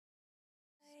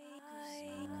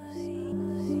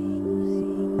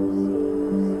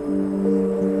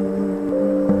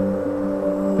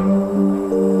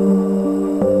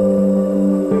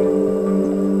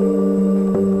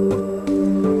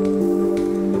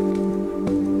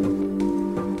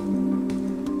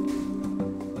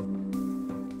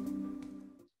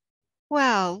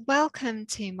welcome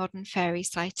to Modern Fairy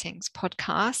Sightings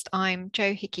podcast. I'm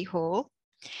Jo Hickey Hall,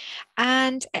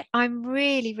 and I'm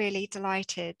really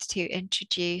delighted to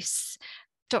introduce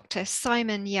Dr.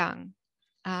 Simon Young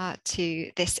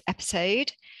to this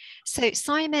episode. So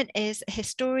Simon is a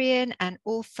historian and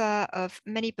author of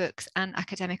many books and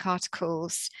academic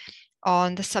articles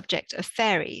on the subject of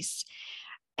fairies.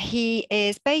 He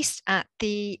is based at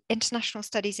the International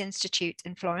Studies Institute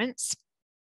in Florence.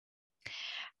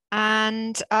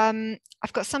 And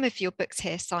I've got some of your books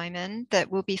here, Simon,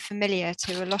 that will be familiar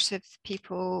to a lot of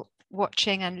people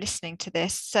watching and listening to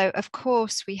this. So, of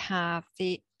course, we have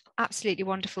the absolutely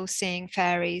wonderful Seeing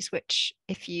Fairies, which,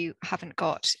 if you haven't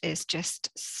got, is just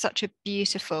such a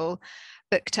beautiful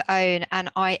book to own.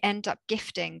 And I end up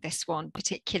gifting this one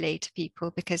particularly to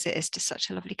people because it is just such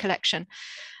a lovely collection.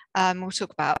 We'll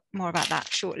talk more about that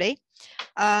shortly.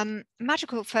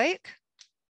 Magical Folk,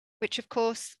 which of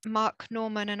course Mark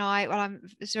Norman and I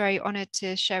was very honoured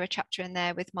to share a chapter in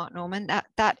there with Mark Norman.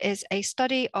 That is a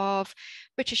study of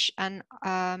British and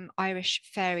Irish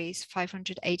fairies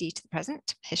 500 AD to the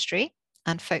present, history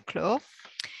and folklore,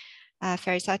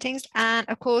 fairy sightings. And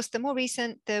of course the more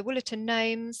recent, the Woollerton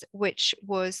Gnomes, which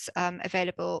was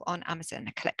available on Amazon,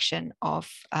 a collection of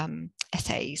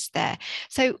essays there.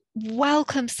 So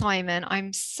welcome, Simon.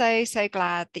 I'm so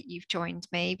glad that you've joined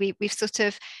me. We've sort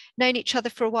of known each other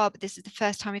for a while, but this is the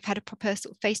first time we've had a proper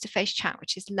sort of face-to-face chat,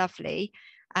 which is lovely.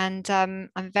 And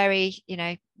I'm very,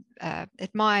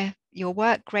 admire your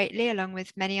work greatly, along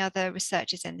with many other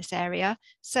researchers in this area.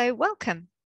 So welcome.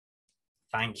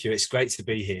 Thank you. It's great to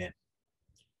be here.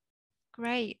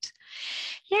 Great.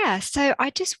 Yeah, so I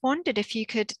just wondered if you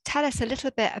could tell us a little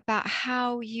bit about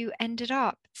how you ended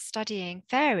up studying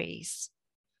fairies.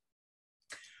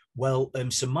 Well,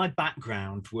 so my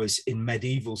background was in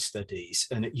medieval studies,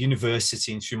 and at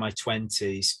university and through my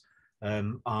 20s,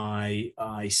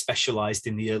 I specialised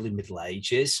in the early Middle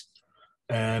Ages,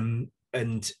 and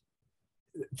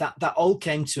that all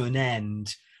came to an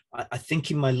end. I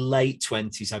think in my late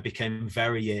 20s, I became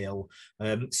very ill.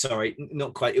 Sorry,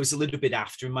 not quite. It was a little bit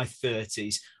after, in my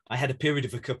 30s. I had a period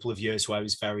of a couple of years where I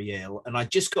was very ill, and I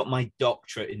just got my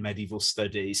doctorate in medieval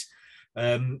studies.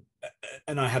 And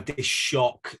I had this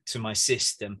shock to my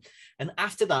system. And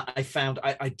after that, I found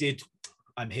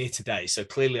I'm here today, so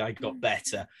clearly I got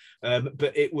better.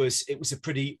 But it was a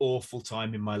pretty awful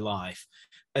time in my life.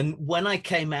 And when I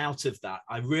came out of that,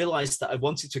 I realized that I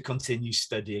wanted to continue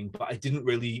studying, but I didn't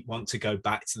really want to go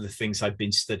back to the things I'd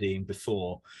been studying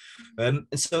before. And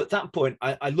so at that point,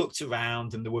 I looked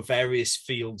around, and there were various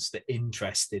fields that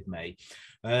interested me.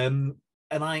 And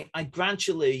I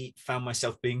gradually found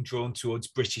myself being drawn towards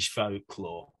British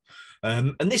folklore.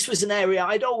 And this was an area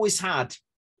I'd always had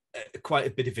quite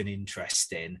a bit of an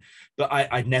interest in, but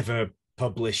I'd never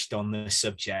published on the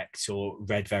subject or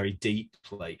read very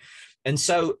deeply. And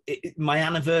so my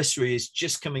anniversary is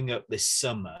just coming up this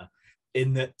summer,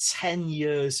 in that 10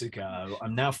 years ago,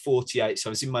 I'm now 48, so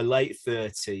I was in my late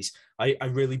 30s, I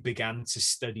really began to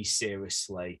study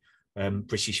seriously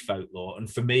British folklore.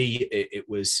 And for me, it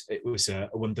was a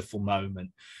wonderful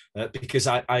moment because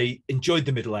I enjoyed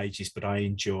the Middle Ages, but I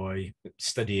enjoy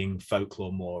studying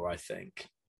folklore more, I think.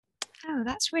 Oh,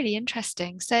 that's really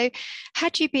interesting. So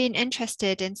had you been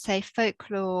interested in, say,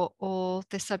 folklore or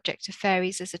the subject of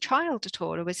fairies as a child at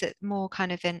all, or was it more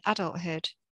kind of in adulthood?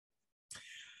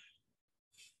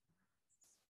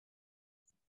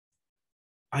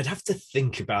 I'd have to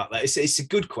think about that. It's a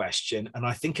good question, and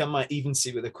I think I might even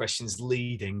see where the question's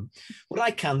leading. What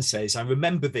I can say is I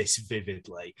remember this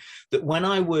vividly, that when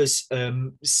I was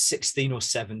 16 or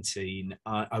 17,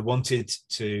 I wanted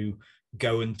to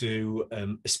go and do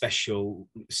a special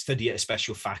study at a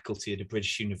special faculty at a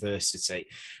British university.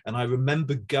 And I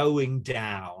remember going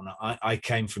down, I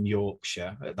came from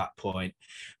Yorkshire at that point,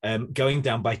 going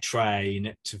down by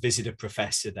train to visit a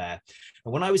professor there.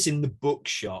 And when I was in the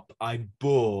bookshop, I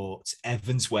bought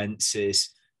Evans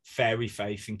Wentz's Fairy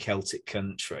Faith in Celtic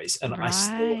Countries. And I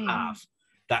still have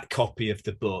that copy of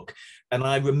the book. And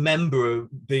I remember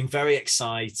being very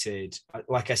excited.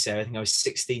 Like I said, I think I was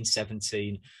 16,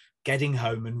 17, getting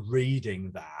home and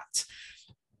reading that.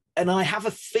 And I have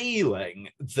a feeling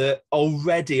that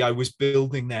already I was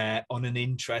building there on an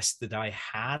interest that I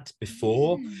had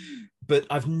before, but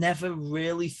I've never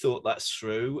really thought that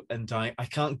through. And I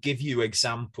can't give you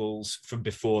examples from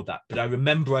before that, but I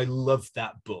remember I loved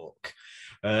that book.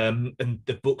 And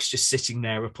the book's just sitting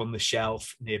there up on the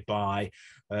shelf nearby.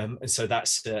 And so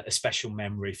that's a special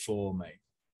memory for me.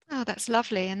 Oh, that's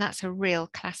lovely. And that's a real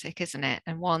classic, isn't it?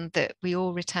 And one that we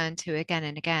all return to again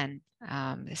and again.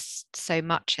 There's so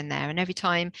much in there. And every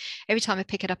time I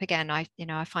pick it up again, I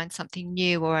find something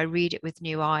new, or I read it with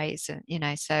new eyes.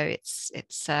 And, so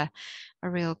it's a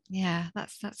real, yeah,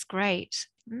 that's great.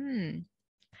 Mm.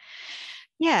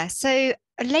 Yeah. So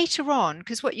later on,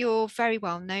 because what you're very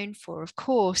well known for, of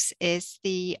course, is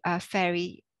the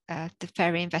Fairy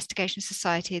Investigation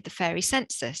Society, the Fairy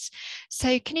Census.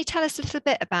 So can you tell us a little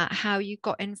bit about how you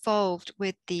got involved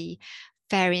with the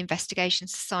Fairy Investigation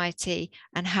Society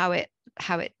and how it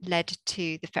led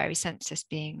to the Fairy Census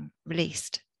being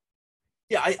released?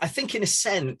 Yeah, I think in a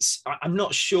sense, I'm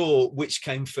not sure which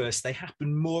came first. They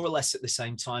happened more or less at the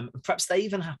same time. Perhaps they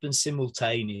even happened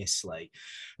simultaneously.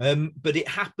 But it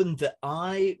happened that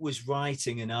I was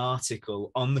writing an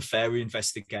article on the Fairy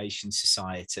Investigation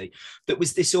Society that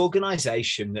was this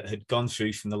organization that had gone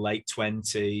through from the late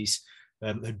 20s,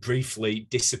 had briefly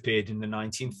disappeared in the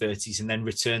 1930s and then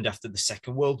returned after the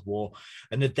Second World War,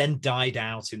 and had then died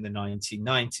out in the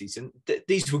 1990s. And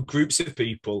these were groups of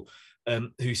people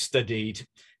who studied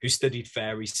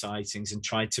fairy sightings and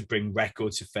tried to bring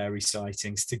records of fairy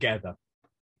sightings together.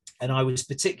 And I was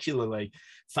particularly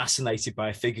fascinated by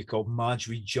a figure called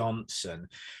Marjorie Johnson,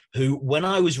 who, when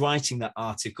I was writing that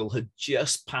article, had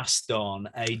just passed on,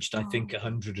 aged, I think,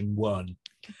 101.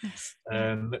 Goodness.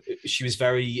 She was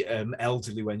very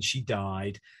elderly when she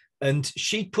died. And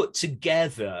she put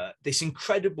together this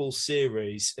incredible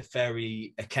series of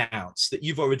fairy accounts that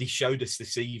you've already showed us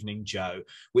this evening, Joe,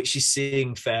 which is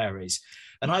Seeing Fairies.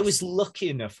 And I was lucky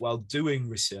enough while doing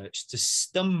research to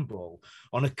stumble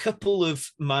on a couple of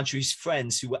Marjorie's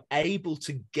friends who were able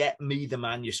to get me the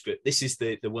manuscript. This is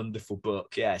the wonderful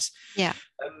book, yes. Yeah.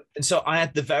 And so I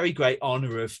had the very great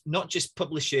honor of not just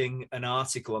publishing an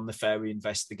article on the Fairy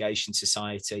Investigation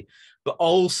Society, but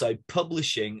also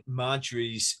publishing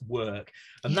Marjorie's work.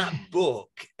 And that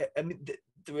book, I mean,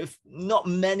 there are not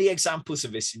many examples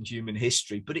of this in human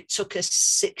history, but it took us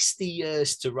 60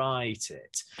 years to write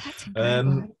it. That's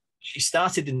incredible. She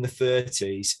started in the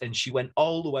 30s and she went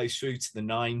all the way through to the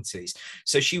 90s.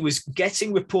 So she was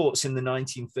getting reports in the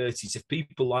 1930s of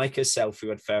people like herself who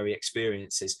had fairy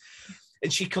experiences.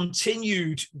 And she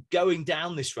continued going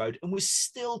down this road and was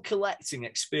still collecting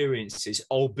experiences,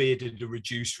 albeit at a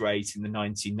reduced rate in the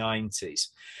 1990s.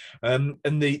 And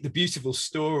the beautiful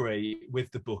story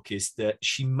with the book is that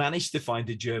she managed to find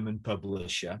a German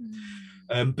publisher,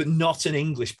 but not an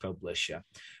English publisher.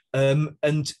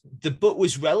 And the book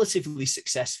was relatively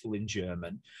successful in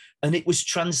German, and it was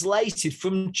translated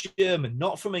from German,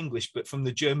 not from English, but from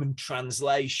the German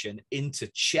translation into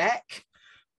Czech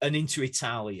and into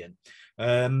Italian.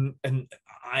 And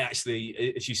I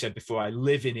actually, as you said before, I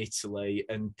live in Italy,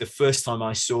 and the first time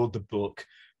I saw the book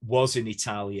was in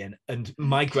Italian. And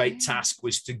my great task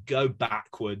was to go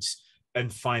backwards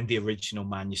and find the original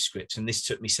manuscript. And this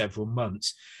took me several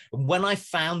months. And when I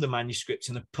found the manuscript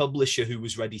and a publisher who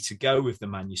was ready to go with the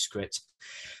manuscript,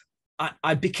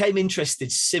 I became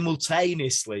interested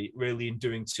simultaneously, really, in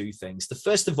doing two things. The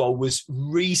first of all was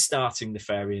restarting the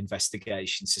Fairy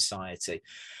Investigation Society,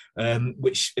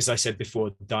 which, as I said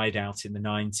before, died out in the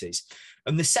 90s.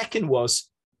 And the second was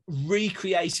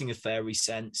recreating a fairy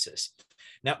census.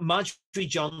 Now, Marjorie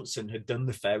Johnson had done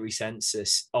the fairy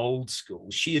census old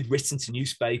school. She had written to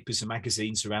newspapers and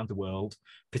magazines around the world,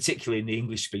 particularly in the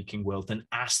English-speaking world, and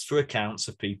asked for accounts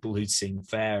of people who'd seen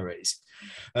fairies.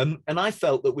 And I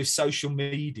felt that with social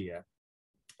media,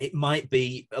 it might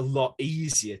be a lot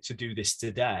easier to do this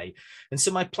today. And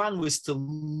so my plan was to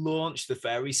launch the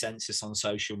fairy census on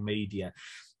social media.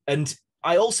 And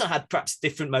I also had perhaps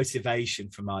different motivation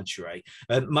for Marjorie.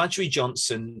 Marjorie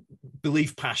Johnson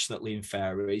believed passionately in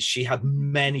fairies. She had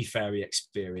many fairy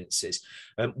experiences.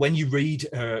 When you read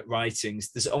her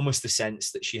writings, there's almost a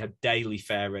sense that she had daily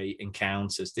fairy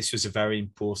encounters. This was a very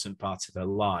important part of her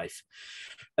life.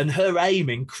 And her aim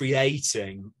in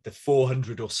creating the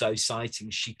 400 or so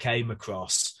sightings she came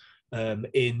across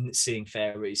in Seeing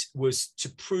Fairies was to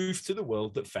prove to the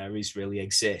world that fairies really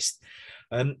exist.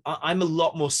 I'm a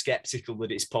lot more skeptical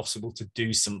that it's possible to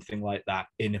do something like that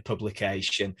in a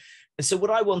publication. And so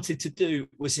what I wanted to do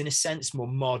was, in a sense, more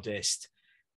modest.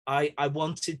 I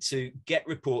wanted to get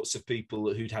reports of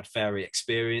people who'd had fairy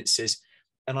experiences,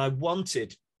 and I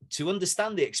wanted to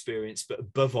understand the experience, but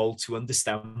above all, to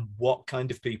understand what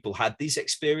kind of people had these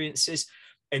experiences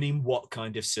and in what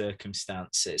kind of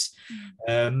circumstances.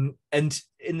 And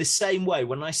in the same way,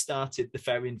 when I started the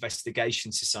Fairy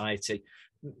Investigation Society,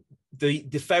 the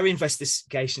Fairy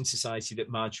Investigation Society that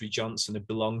Marjorie Johnson had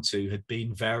belonged to had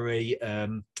been very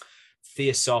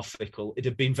theosophical. It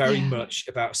had been very much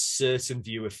about a certain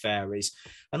view of fairies.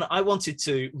 And I wanted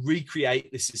to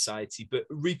recreate this society, but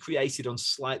recreate it on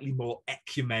slightly more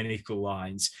ecumenical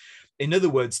lines. In other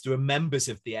words, there are members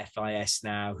of the FIS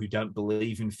now who don't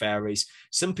believe in fairies,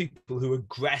 some people who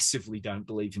aggressively don't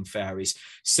believe in fairies,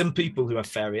 some people who have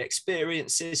fairy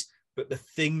experiences, but the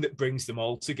thing that brings them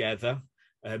all together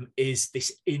is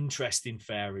this interest in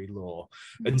fairy lore.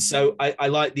 And so I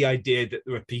like the idea that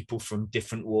there are people from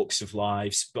different walks of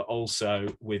lives, but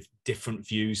also with different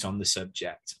views on the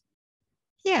subject.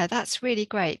 Yeah, that's really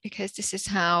great, because this is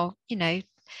how,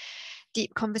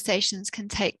 deep conversations can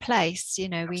take place.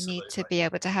 Absolutely. We need to be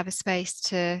able to have a space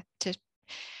to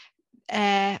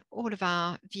air all of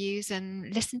our views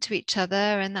and listen to each other,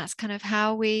 and that's kind of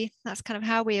how we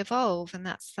evolve, and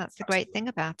that's the great thing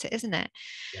about it, isn't it?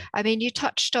 Yeah. I mean, you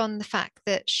touched on the fact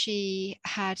that she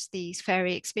had these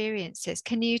fairy experiences.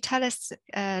 Can you tell us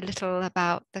a little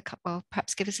about or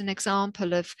perhaps give us an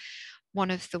example of one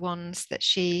of the ones that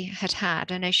she had?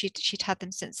 I know she'd had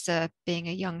them since being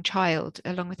a young child,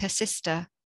 along with her sister.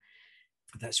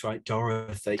 That's right,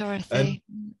 Dorothy. Dorothy.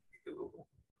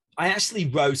 I actually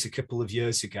wrote a couple of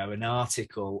years ago an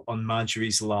article on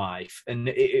Marjorie's life, and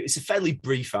it was a fairly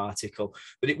brief article,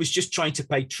 but it was just trying to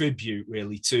pay tribute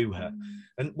really to her.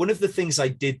 And one of the things I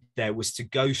did there was to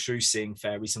go through seeing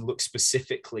fairies and look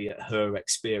specifically at her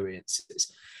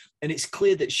experiences. And it's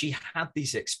clear that she had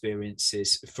these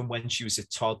experiences from when she was a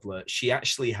toddler. She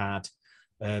actually had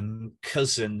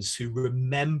cousins who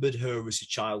remembered her as a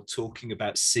child talking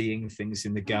about seeing things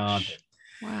in the garden.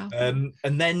 Wow.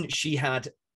 And then she had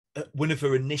one of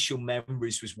her initial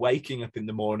memories was waking up in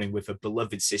the morning with her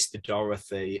beloved sister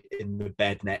Dorothy in the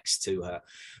bed next to her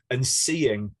and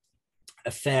seeing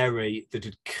a fairy that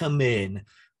had come in,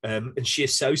 and she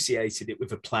associated it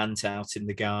with a plant out in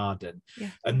the garden.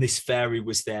 And this fairy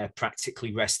was there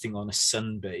practically resting on a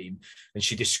sunbeam, and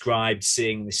she described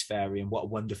seeing this fairy and what a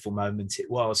wonderful moment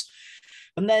it was.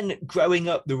 And then growing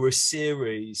up, there were a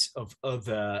series of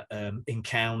other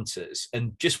encounters.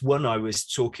 And just one I was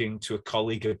talking to a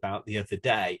colleague about the other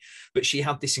day, but she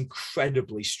had this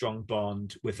incredibly strong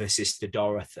bond with her sister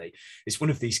Dorothy. It's one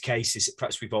of these cases that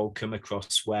perhaps we've all come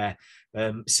across where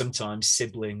sometimes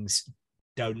siblings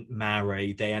don't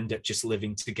marry, they end up just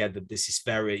living together. There's this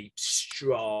very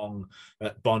strong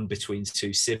bond between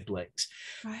two siblings.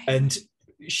 Right. And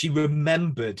she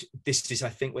remembered, this is, I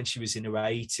think, when she was in her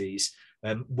 80s,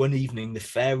 one evening the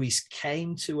fairies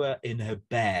came to her in her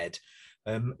bed,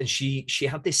 and she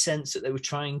had this sense that they were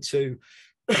trying to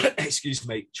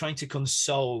trying to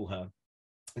console her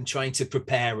and trying to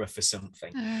prepare her for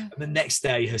something. And the next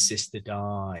day her sister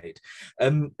died,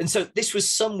 and so this was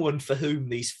someone for whom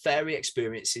these fairy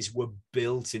experiences were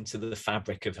built into the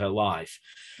fabric of her life.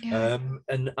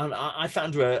 And I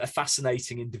found her a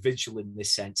fascinating individual in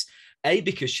this sense, A,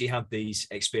 because she had these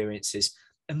experiences,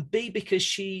 and B, because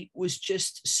she was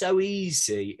just so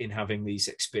easy in having these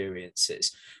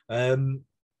experiences. I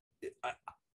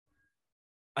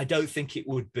don't think it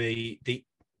would be the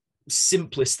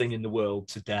simplest thing in the world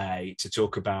today to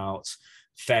talk about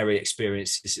fairy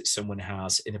experiences that someone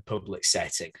has in a public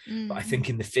setting. But I think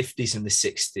in the 50s and the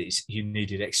 60s, you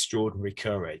needed extraordinary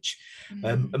courage.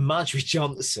 And Marjorie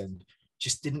Johnson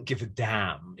just didn't give a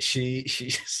damn. She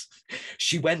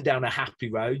went down a happy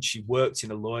road. She worked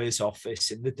in a lawyer's office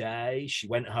in the day. She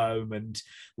went home and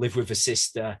lived with her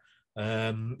sister.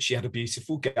 She had a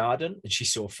beautiful garden and she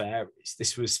saw fairies.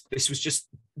 This was just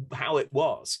how it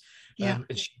was. And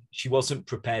she wasn't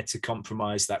prepared to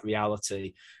compromise that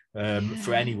reality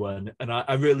for anyone. And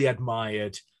I really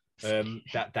admired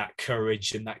that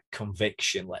courage and that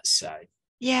conviction, let's say.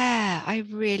 Yeah, I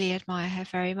really admire her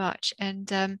very much.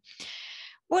 And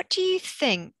what do you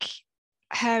think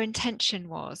her intention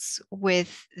was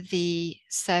with the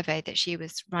survey that she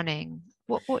was running?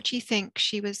 What do you think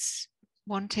she was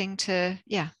wanting to,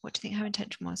 what do you think her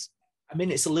intention was? I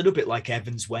mean, it's a little bit like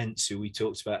Evans Wentz, who we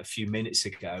talked about a few minutes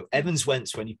ago. Evans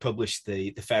Wentz, when he published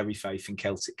the Fairy Faith in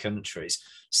Celtic Countries,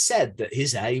 said that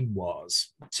his aim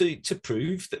was to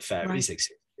prove that fairies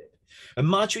existed. And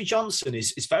Marjorie Johnson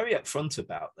is very upfront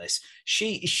about this.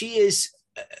 She is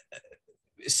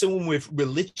someone with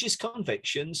religious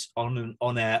convictions on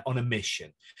a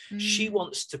mission. She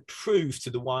wants to prove to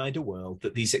the wider world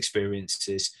that these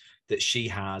experiences that she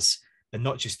has and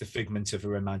not just the figment of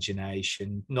her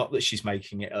imagination, not that she's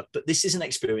making it up, but this is an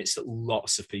experience that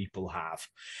lots of people have.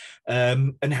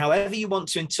 And however you want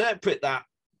to interpret that,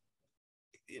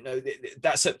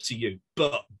 that's up to you.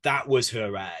 But that was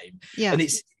her aim. Yeah. And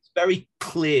it's very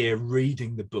clear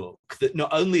reading the book that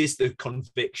not only is the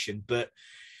conviction, but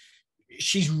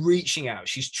she's reaching out.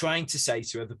 She's trying to say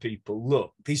to other people,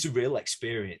 look, these are real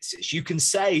experiences. You can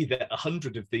say that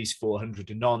 100 of these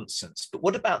 400 are nonsense, but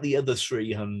what about the other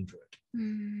 300?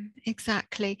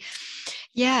 Exactly.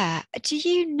 Yeah. Do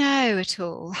you know at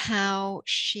all how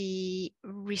she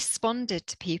responded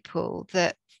to people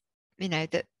that,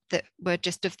 that were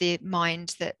just of the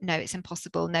mind that no, it's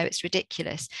impossible, no, it's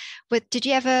ridiculous? But did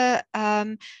you ever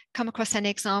come across any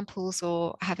examples,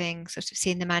 or having sort of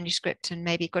seen the manuscript and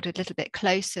maybe got a little bit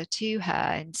closer to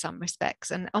her in some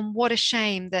respects? And what a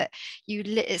shame that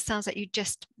it sounds like you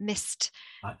just missed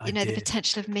I the did.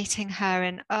 potential of meeting her.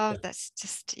 And Yeah. that's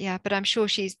just, yeah, but I'm sure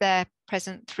she's there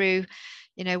present through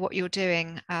what you're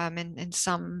doing in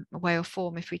some way or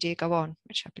form, if we do go on,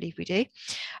 which I believe we do.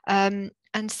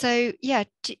 And so, yeah,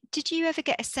 did you ever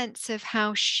get a sense of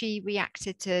how she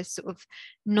reacted to sort of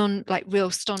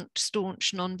real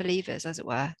staunch non-believers, as it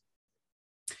were?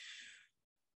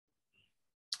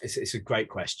 It's a great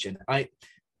question. I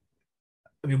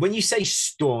mean, when you say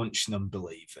staunch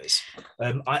non-believers,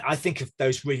 I think of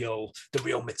the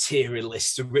real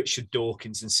materialists, the Richard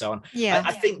Dawkins and so on. Yeah.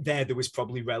 I think there was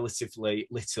probably relatively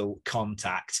little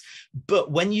contact.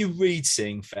 But when you read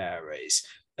Seeing Fairies,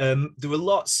 there were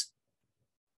lots,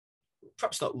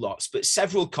 perhaps not lots, but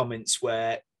several comments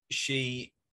where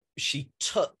she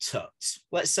tut,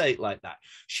 let's say it like that.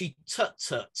 She tut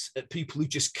at people who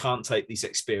just can't take these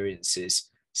experiences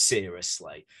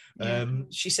seriously. Yeah.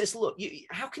 She says, look,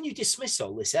 how can you dismiss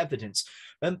all this evidence?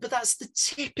 But that's the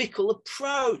typical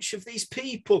approach of these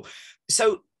people.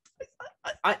 So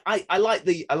I like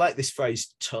this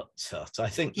phrase tut. I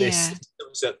think this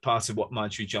sums up part of what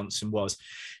Marjorie Johnson was.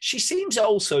 She seems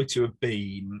also to have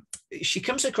been, she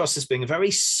comes across as being a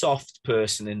very soft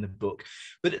person in the book,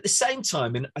 but at the same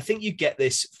time, and I think you get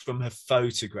this from her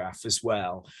photograph as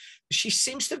well, she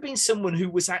seems to have been someone who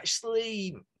was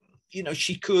actually,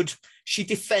 she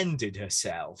defended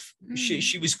herself.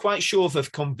 She was quite sure of her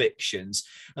convictions.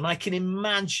 And I can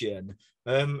imagine,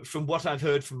 from what I've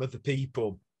heard from other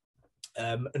people,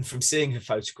 and from seeing her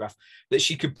photograph, that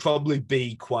she could probably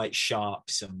be quite sharp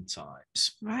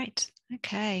sometimes. Right.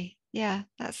 Okay. Yeah,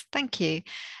 thank you.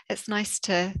 It's nice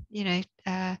to,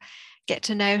 get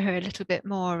to know her a little bit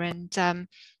more. And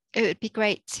it would be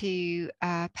great to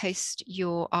post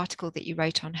your article that you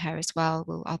wrote on her as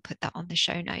well. I'll put that on the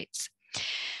show notes.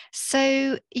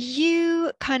 So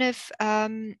you kind of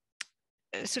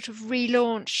sort of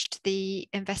relaunched the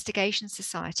Investigation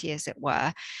Society, as it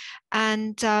were,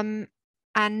 and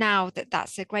now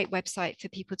that's a great website for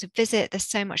people to visit. There's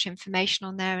so much information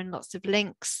on there and lots of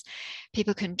links.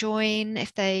 People can join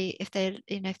if they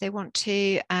want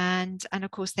to, and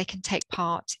of course they can take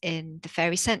part in the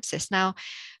Fairy Census. Now,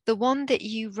 the one that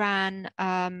you ran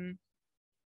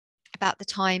about the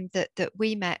time that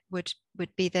we met would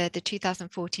be the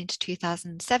 2014 to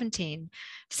 2017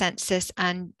 census,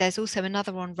 and there's also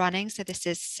another one running, so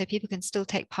people can still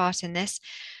take part in this.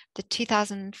 The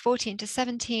 2014 to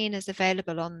 17 is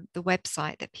available on the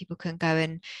website that people can go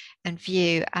and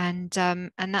view, and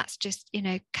that's just,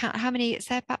 how many is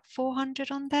there? About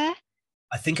 400 on there.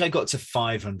 I think I got to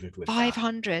 500 with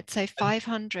 500. So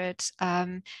 500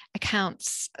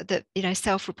 accounts that,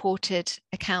 self-reported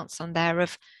accounts on there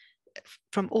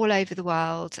from all over the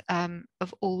world,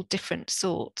 of all different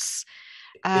sorts.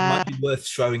 It might be worth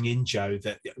throwing in, Jo,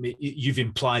 that, I mean, you've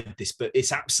implied this, but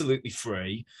it's absolutely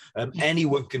free.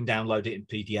 Anyone can download it in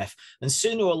PDF. And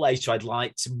sooner or later, I'd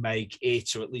like to make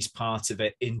it, or at least part of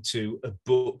it, into a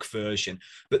book version.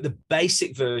 But the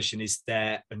basic version is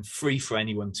there and free for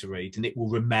anyone to read, and it will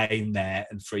remain there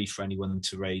and free for anyone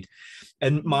to read.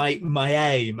 And my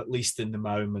aim, at least in the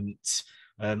moment,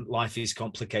 life is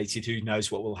complicated, who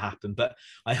knows what will happen, but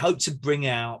I hope to bring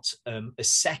out a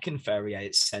second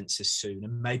Fairy Census soon,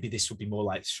 and maybe this will be more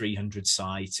like 300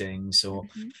 sightings, or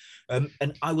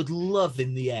and I would love,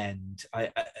 in the end,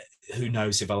 who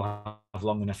knows if I'll have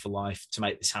long enough for life to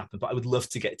make this happen, but I would love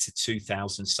to get to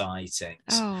 2,000 sightings.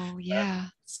 Oh, yeah.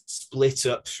 Split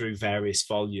up through various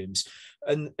volumes.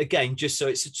 And again, just so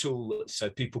it's a tool so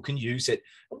people can use it.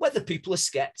 And whether people are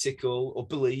skeptical or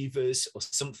believers or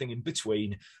something in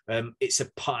between, it's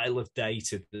a pile of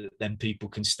data that then people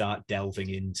can start delving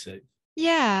into.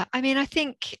 Yeah, I mean, I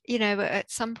think, at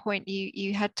some point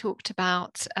you had talked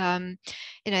about,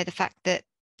 the fact that,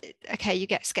 okay, you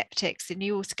get skeptics and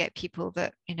you also get people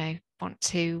that, want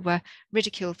to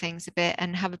ridicule things a bit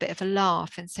and have a bit of a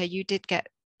laugh. And so you did get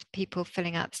people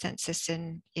filling out the census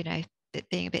and,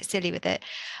 being a bit silly with it.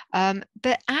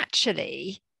 But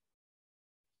actually,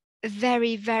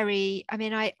 very, very, I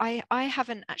mean, I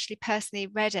haven't actually personally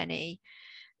read any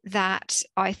that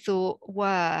I thought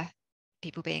were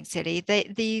people being silly.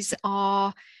 These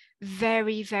are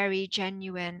very, very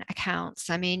genuine accounts.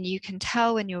 I mean, you can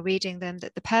tell when you're reading them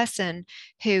that the person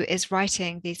who is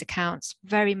writing these accounts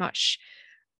very much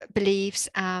believes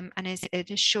and is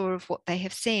sure of what they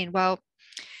have seen. Well,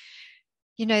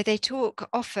 you know, they talk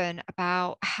often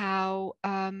about how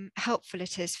helpful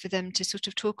it is for them to sort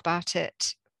of talk about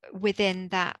it within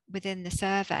the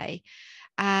survey.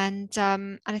 And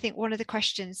I think one of the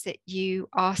questions that you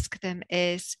ask them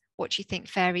is, what do you think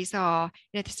fairies are?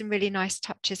 You know, there's some really nice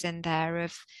touches in there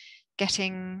of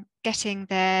getting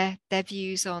their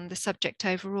views on the subject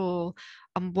overall,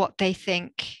 on what they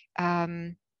think,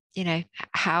 you know,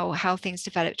 how things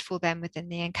developed for them within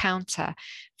the encounter.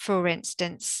 For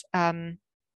instance,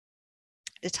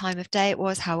 the time of day it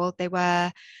was, how old they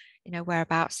were, you know,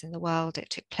 whereabouts in the world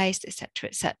it took place, etc.,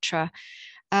 etc.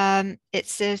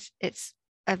 It's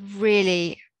a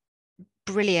really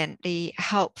brilliantly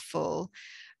helpful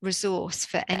resource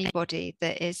for anybody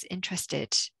that is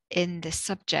interested in this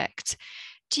subject.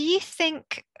 Do you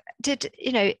think,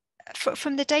 you know,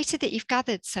 from the data that you've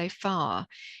gathered so far,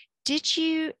 did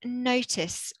you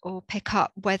notice or pick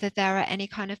up whether there are any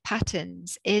kind of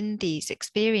patterns in these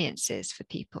experiences for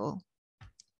people?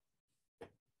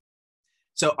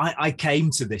 So I came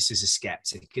to this as a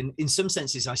skeptic, and in some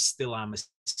senses, I still am a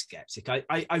skeptic.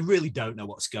 I really don't know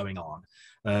what's going on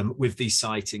with these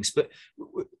sightings, but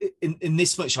in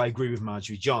this much, I agree with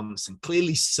Marjorie Johnson.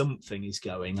 Clearly, something is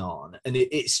going on, and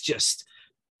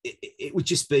it would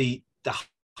just be the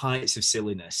heights of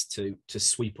silliness to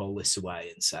sweep all this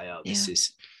away and say, "Oh, this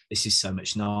is so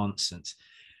much nonsense."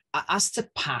 As to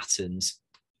patterns,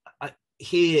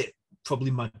 here probably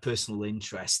my personal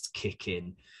interests kick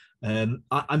in.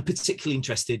 I'm particularly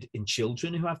interested in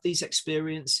children who have these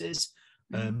experiences,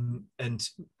 and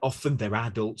often they're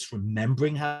adults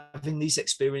remembering having these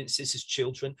experiences as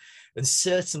children. And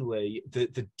certainly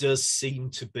there does seem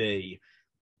to be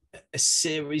a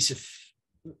series of,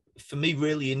 for me,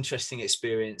 really interesting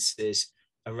experiences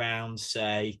around,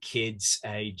 say, kids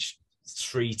aged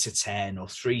 3 to 10 or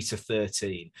 3 to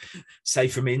 13, say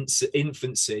from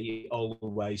infancy all the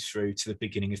way through to the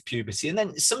beginning of puberty, and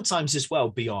then sometimes as well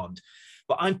beyond.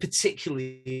 But I'm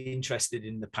particularly interested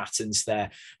in the patterns there.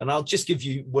 And I'll just give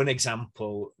you one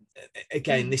example.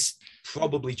 Again, this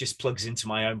probably just plugs into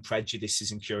my own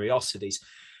prejudices and curiosities,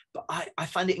 but I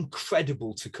find it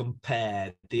incredible to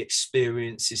compare the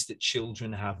experiences that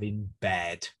children have in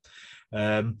bed.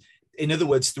 In other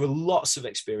words, there are lots of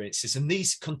experiences, and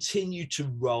these continue to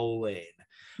roll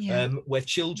in, where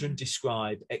children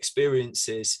describe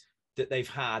experiences that they've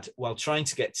had while trying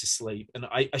to get to sleep. And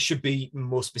I should be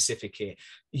more specific here.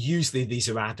 Usually these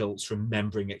are adults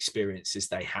remembering experiences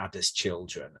they had as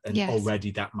children, and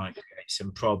already that might create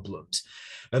some problems.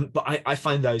 But I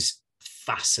find those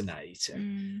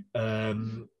fascinating.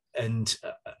 And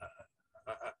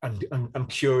I'm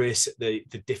curious at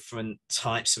the different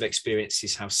types of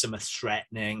experiences, how some are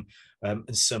threatening,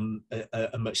 and some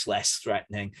are much less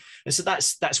threatening. And so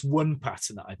that's one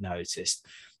pattern that I've noticed.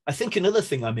 I think another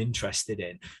thing I'm interested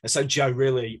in, and so Jo,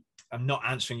 really, I'm not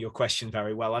answering your question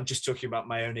very well. I'm just talking about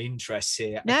my own interests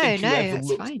here. No, I think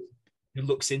that's fine. who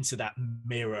looks into that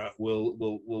mirror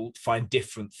will find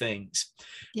different things.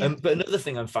 Yeah. But another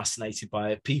thing I'm fascinated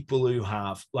by are people who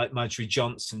have, like Marjorie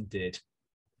Johnson did,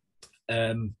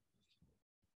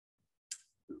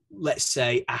 let's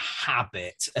say a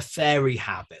habit, a fairy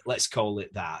habit, let's call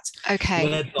it that. Okay.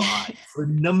 Whereby for a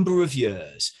number of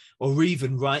years, or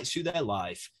even right through their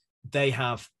life, they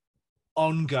have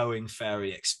ongoing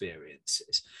fairy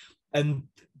experiences. And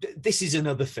this is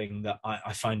another thing that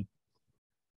I find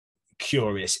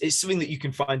curious. It's something that you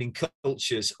can find in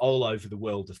cultures all over the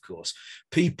world, of course.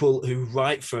 People who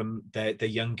right from their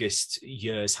youngest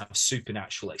years have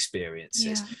supernatural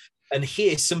experiences. And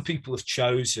here, some people have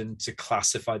chosen to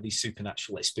classify these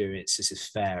supernatural experiences as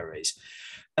fairies.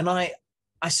 And I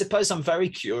suppose I'm very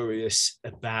curious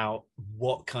about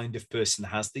what kind of person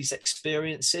has these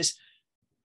experiences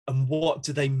and what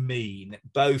do they mean,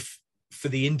 both for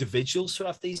the individuals who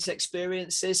have these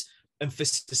experiences and for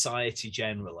society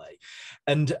generally.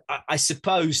 And I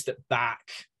suppose that back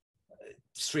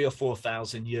 3,000 or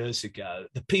 4,000 years ago,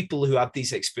 the people who had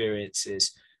these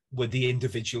experiences were the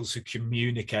individuals who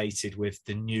communicated with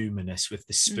the numinous, with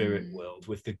the spirit world,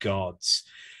 with the gods.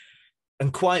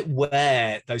 And quite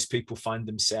where those people find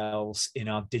themselves in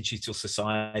our digital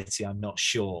society, I'm not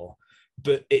sure.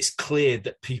 But it's clear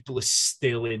that people are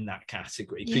still in that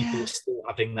category. People are still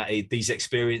having these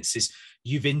experiences.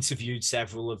 You've interviewed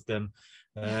several of them.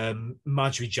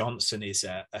 Marjorie Johnson is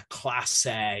a class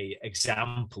A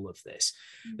example of this.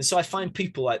 And so I find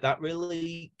people like that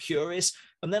really curious.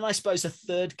 And then I suppose a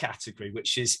third category,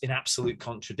 which is in absolute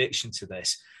contradiction to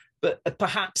this, but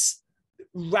perhaps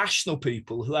rational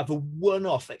people who have a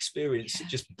one-off experience that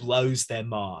just blows their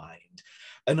mind.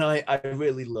 And I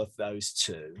really love those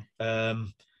too.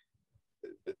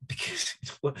 Because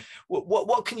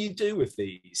what can you do with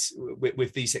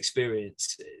these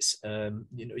experiences?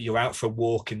 You're out for a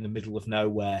walk in the middle of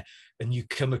nowhere and you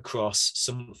come across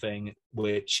something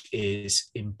which is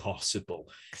impossible.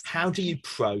 How do you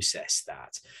process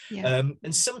that?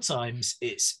 And sometimes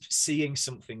it's seeing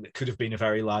something that could have been a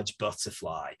very large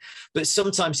butterfly, but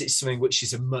sometimes it's something which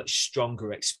is a much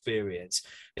stronger experience,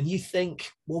 and you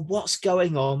think, well, what's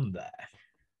going on there?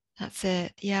 That's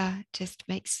it. Yeah, it just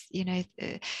makes,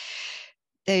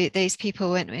 those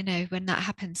people, when that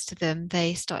happens to them,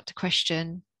 they start to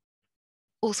question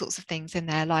all sorts of things in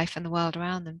their life and the world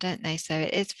around them, don't they? So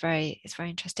it's very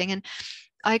interesting. And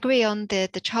I agree on the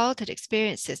childhood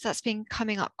experiences. That's been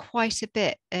coming up quite a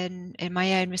bit in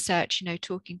my own research,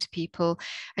 talking to people.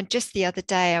 And just the other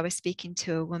day, I was speaking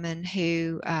to a woman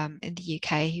who in the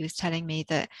UK, who was telling me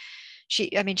that she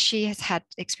has had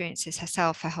experiences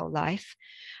herself her whole life.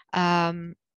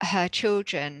 Her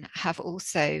children have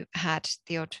also had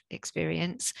the odd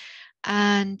experience,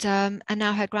 and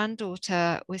now her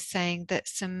granddaughter was saying that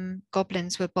some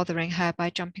goblins were bothering her by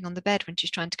jumping on the bed when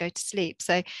she's trying to go to sleep.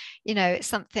 So it's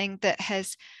something that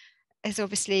has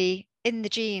obviously in the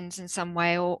genes in some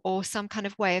way, or some kind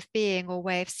of way of being or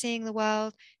way of seeing the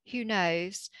world. Who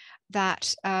knows?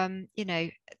 That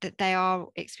that they are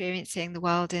experiencing the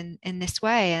world in this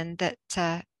way, and that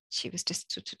she was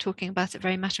just sort of talking about it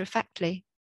very matter-of-factly.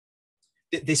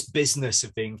 This business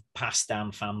of being passed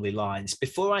down family lines,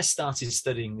 before I started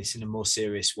studying this in a more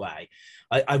serious way,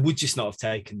 I would just not have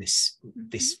taken this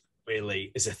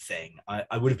really as a thing.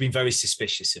 I would have been very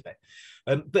suspicious of it.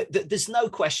 But there's no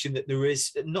question that there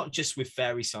is, not just with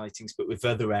fairy sightings, but with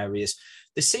other areas,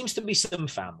 there seems to be some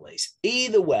families,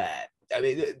 either where, I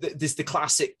mean, there's the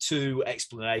classic two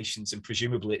explanations, and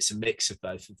presumably it's a mix of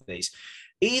both of these.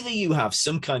 Either you have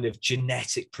some kind of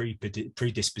genetic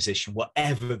predisposition,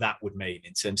 whatever that would mean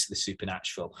in terms of the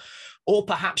supernatural, or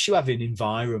perhaps you have an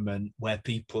environment where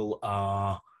people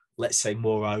are, let's say,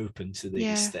 more open to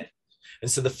these things. And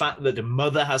so the fact that a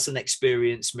mother has an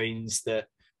experience means that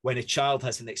when a child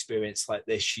has an experience like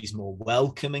this, she's more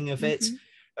welcoming of it.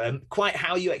 Quite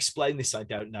how you explain this, I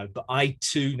don't know, but I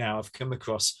too now have come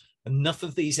across enough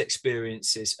of these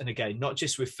experiences, and again, not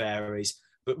just with fairies,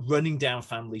 but running down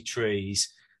family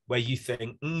trees, where you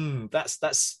think,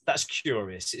 that's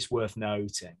curious, it's worth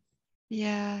noting.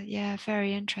 Yeah,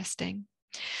 very interesting.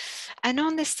 And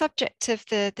on this subject of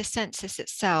the census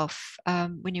itself,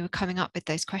 when you were coming up with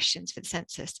those questions for the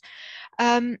census,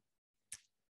 what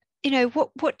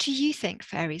do you think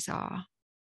fairies are?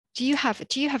 Do you have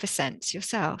a sense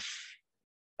yourself?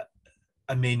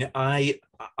 I mean,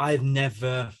 I've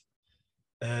never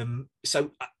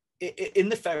so in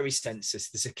the fairy census,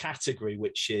 there's a category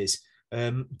which is,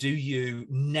 do you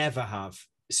never have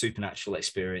supernatural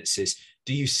experiences?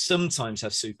 Do you sometimes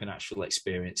have supernatural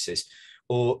experiences?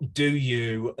 Or do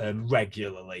you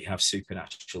regularly have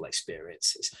supernatural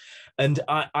experiences? And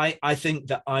I think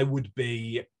that I would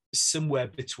be somewhere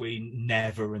between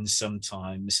never and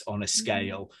sometimes on a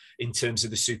scale in terms of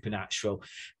the supernatural.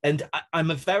 And I'm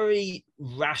a very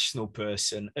rational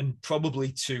person, and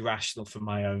probably too rational for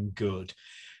my own good.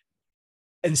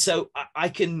 And so I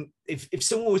can, if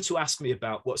someone were to ask me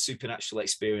about what supernatural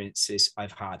experiences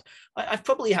I've had, I've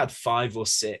probably had 5 or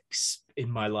 6 in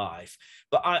my life,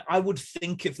 but I would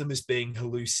think of them as being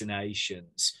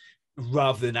hallucinations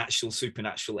rather than actual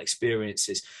supernatural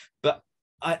experiences. But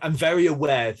I'm very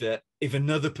aware that if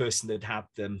another person had had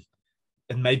them,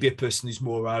 and maybe a person who's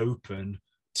more open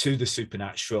to the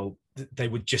supernatural, they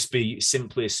would just be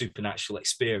simply a supernatural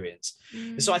experience.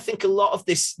 And so I think a lot of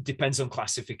this depends on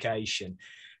classification.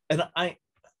 And I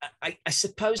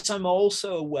suppose I'm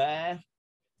also aware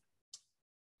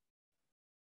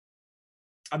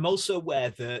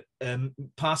that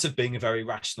part of being a very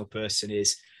rational person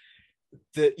is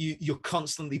that you're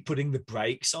constantly putting the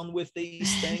brakes on with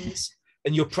these things.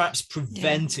 And you're perhaps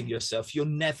preventing yourself. You're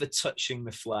never touching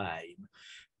the flame.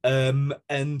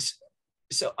 And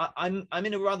so I'm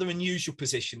in a rather unusual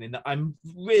position in that I'm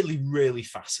really, really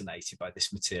fascinated by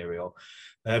this material.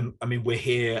 I mean, we're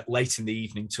here late in the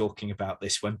evening talking about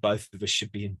this when both of us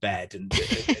should be in bed. And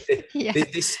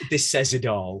this says it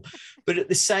all. But at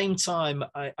the same time,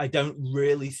 I don't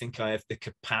really think I have the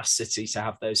capacity to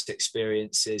have those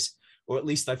experiences, or at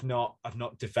least I've not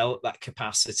developed that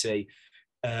capacity.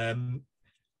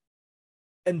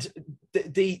 And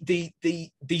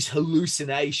these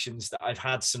hallucinations that I've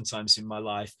had sometimes in my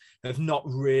life have not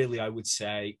really, I would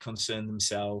say, concerned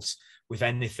themselves with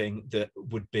anything that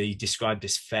would be described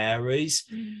as fairies.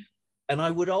 And I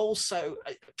would also,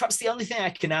 perhaps the only thing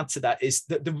I can add to that is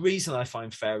that the reason I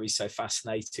find fairies so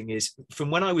fascinating is from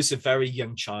when I was a very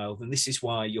young child, and this is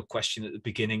why your question at the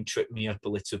beginning tripped me up a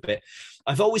little bit.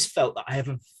 I've always felt that I have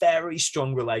a very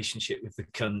strong relationship with the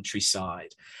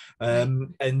countryside.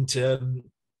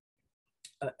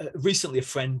 Recently a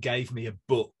friend gave me a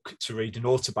book to read, an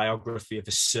autobiography of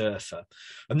a surfer,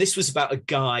 and this was about a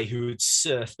guy who had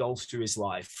surfed all through his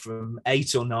life from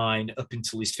 8 or 9 up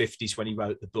until his 50s when he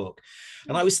wrote the book.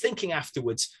 And I was thinking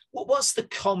afterwards, what's the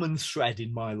common thread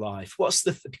in my life?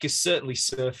 Because certainly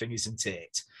surfing isn't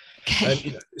it.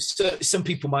 Okay. Some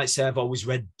people might say I've always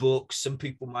read books, some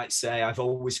people might say I've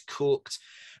always cooked,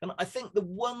 and I think the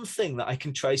one thing that I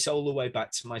can trace all the way back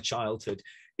to my childhood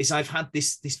is I've had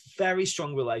this very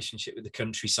strong relationship with the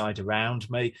countryside around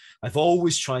me. I've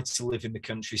always tried to live in the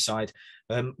countryside.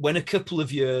 When a couple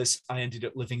of years I ended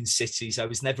up living in cities, I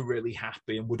was never really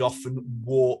happy and would often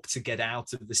walk to get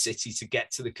out of the city to get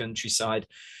to the countryside.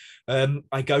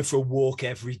 I go for a walk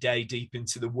every day deep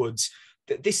into the woods.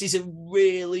 This is a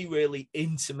really, really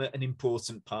intimate and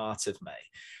important part of me.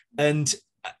 And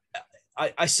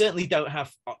I certainly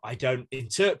I don't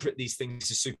interpret these things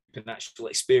as supernatural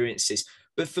experiences,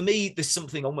 but for me, there's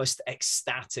something almost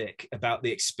ecstatic about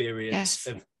the experience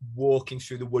of walking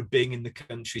through the wood, being in the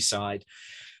countryside.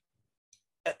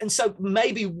 And so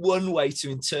maybe one way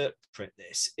to interpret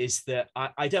this is that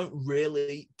I don't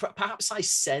really, perhaps I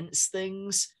sense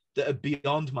things that are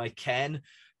beyond my ken.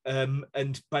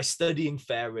 And by studying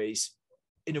fairies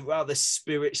in a rather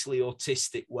spiritually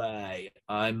autistic way,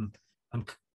 I'm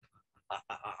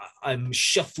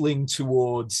shuffling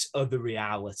towards other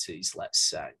realities, let's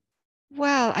say.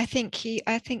 Well, I think you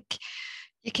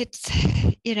could,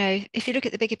 if you look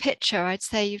at the bigger picture, I'd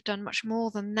say you've done much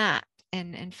more than that,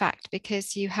 in fact,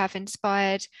 because you have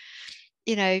inspired,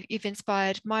 you've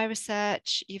inspired my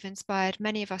research, you've inspired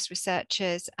many of us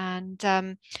researchers, and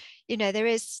there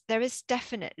is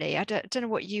definitely, I don't know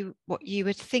what you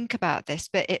would think about this,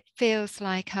 but it feels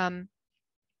like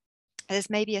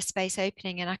there's maybe a space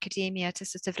opening in academia to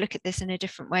sort of look at this in a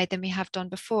different way than we have done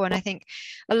before. And I think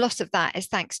a lot of that is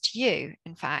thanks to you,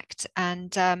 in fact.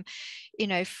 And,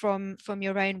 from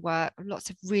your own work, lots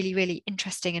of really, really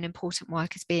interesting and important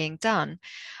work is being done.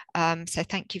 So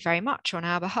thank you very much on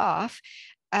our behalf.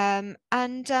 What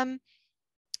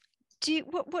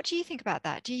do you think about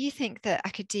that? Do you think that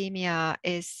academia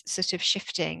is sort of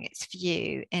shifting its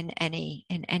view in any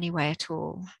way at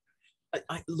all?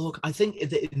 Look, I think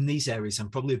that in these areas, I'm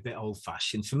probably a bit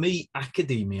old-fashioned. For me,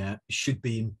 academia should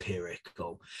be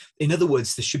empirical. In other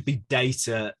words, there should be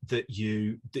data that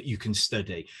you can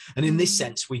study. And in this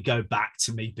sense, we go back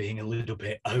to me being a little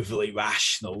bit overly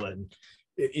rational and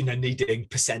needing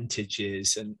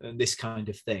percentages and this kind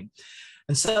of thing.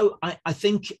 And so I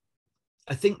think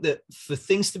that for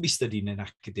things to be studied in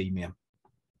academia,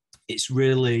 it's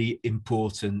really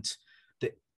important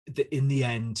that in the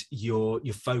end you're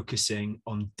focusing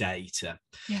on data.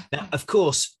 Now, of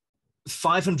course,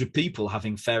 500 people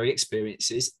having fairy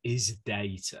experiences is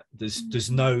data. There's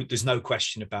no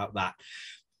question about that.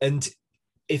 And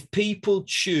if people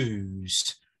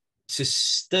choose to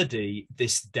study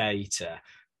this data,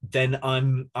 then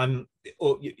I'm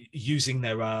using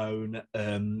their own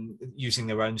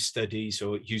studies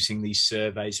or using these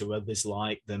surveys or others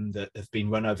like them that have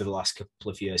been run over the last couple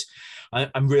of years.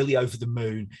 I'm really over the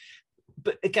moon.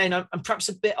 But again, I'm perhaps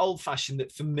a bit old-fashioned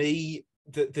that for me,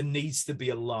 that there needs to be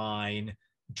a line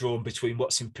drawn between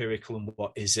what's empirical and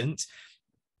what isn't.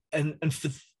 And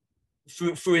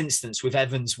for instance, with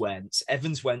Evans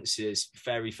Wentz's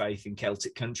Fairy Faith in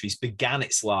Celtic Countries began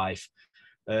its life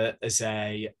as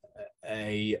a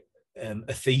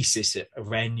thesis at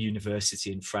Rennes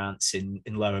University in France in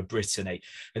Lower Brittany,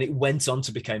 and it went on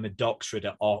to become a doctorate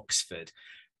at Oxford.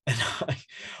 And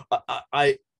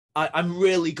I'm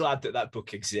really glad that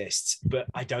book exists, but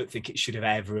I don't think it should have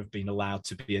ever have been allowed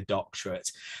to be a doctorate.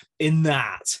 In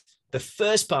that, the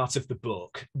first part of the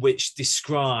book, which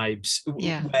describes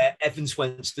where Evans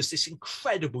Wentz does this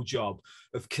incredible job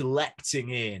of collecting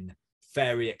in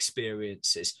fairy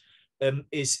experiences,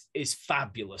 is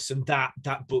fabulous, and that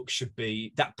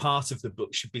part of the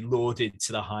book should be lauded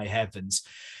to the high heavens.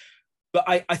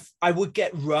 But I would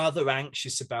get rather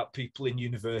anxious about people in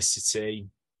university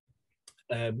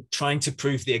trying to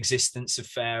prove the existence of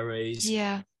fairies,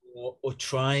 or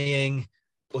trying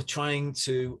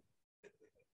to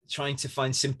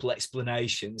find simple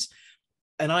explanations.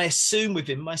 And I assume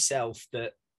within myself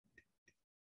that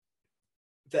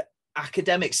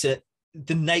academics are,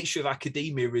 the nature of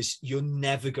academia is you're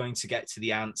never going to get to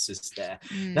the answers there.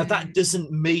 Now, that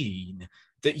doesn't mean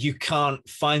that you can't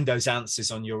find those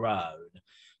answers on your own.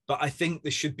 But I think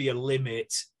there should be a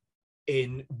limit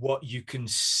in what you can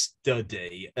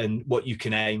study and what you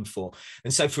can aim for.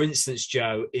 And so, for instance,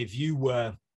 Joe, if you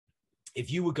were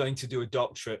going to do a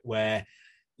doctorate where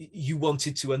you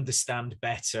wanted to understand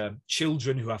better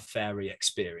children who have fairy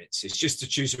experiences, just to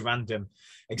choose a random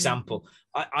example,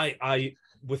 I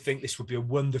would think this would be a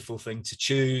wonderful thing to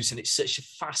choose. And it's such a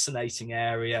fascinating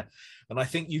area. And I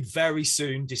think you'd very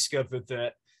soon discover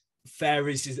that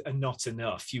fairies are not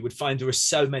enough. You would find there are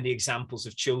so many examples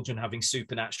of children having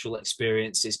supernatural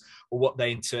experiences, or what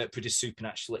they interpret as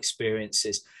supernatural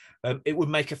experiences. It would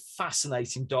make a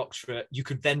fascinating doctorate. You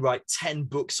could then write 10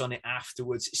 books on it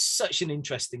afterwards. It's such an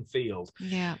interesting field.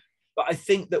 Yeah. But I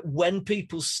think that when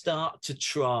people start to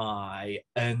try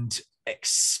and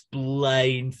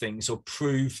explain things or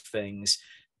prove things,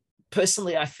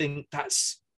 personally, I think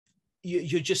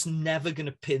you're just never going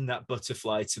to pin that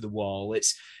butterfly to the wall.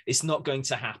 It's not going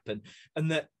to happen. And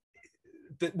that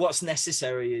what's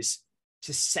necessary is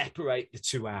to separate the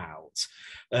two out.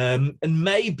 And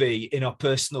maybe in our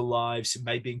personal lives,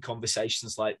 maybe in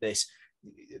conversations like this,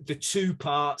 the two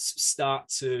parts start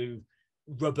to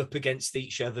rub up against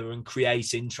each other and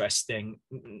create interesting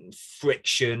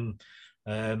friction,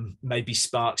 maybe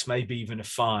sparks, maybe even a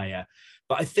fire.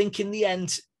 But I think in the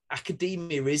end,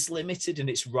 academia is limited, and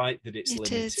it's right that it's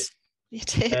limited.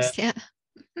 It is, yeah.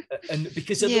 And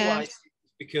because otherwise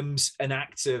it becomes an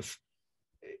act of,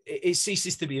 it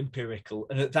ceases to be empirical,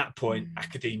 and at that point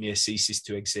academia ceases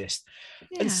to exist.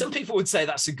 And some people would say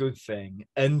that's a good thing,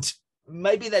 and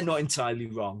maybe they're not entirely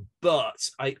wrong, but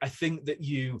I think that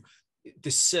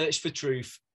the search for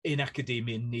truth in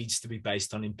academia needs to be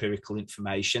based on empirical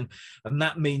information. And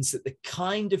that means that the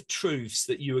kind of truths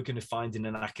that you are going to find in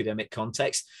an academic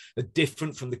context are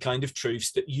different from the kind of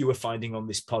truths that you are finding on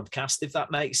this podcast, if that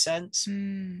makes sense.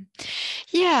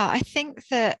 Yeah, I think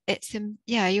that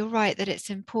you're right, that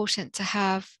it's important to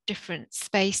have different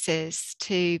spaces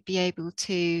to be able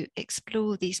to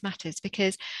explore these matters,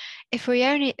 because if we're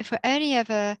only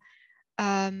ever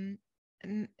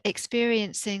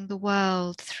experiencing the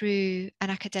world through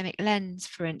an academic lens,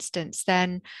 for instance,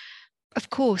 then of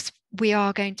course we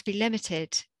are going to be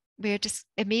limited. We're just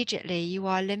you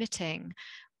are limiting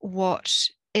what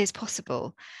is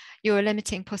possible. You're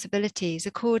limiting possibilities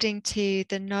according to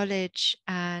the knowledge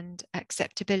and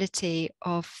acceptability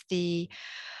of the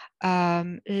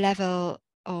level,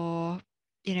 or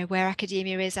where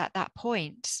academia is at that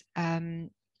point.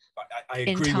 I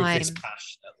agree with this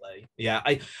passionately. Yeah,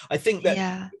 I think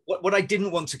that what I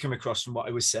didn't want to come across from what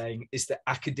I was saying is that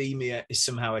academia is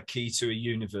somehow a key to a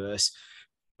universe,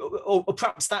 or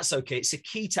perhaps that's okay. It's a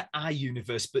key to our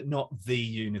universe, but not the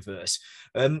universe.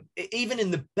 Even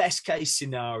in the best case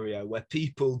scenario where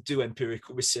people do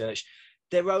empirical research,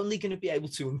 they're only going to be able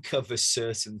to uncover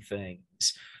certain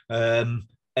things.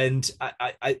 And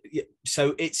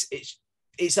so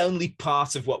it's only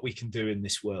part of what we can do in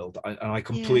this world. And I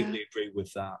completely agree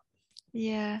with that.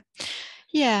 Yeah.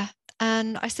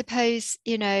 And I suppose,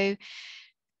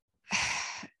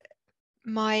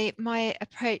 my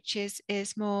approach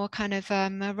is more kind of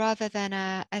rather than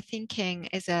a thinking,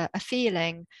 is a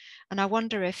feeling. And I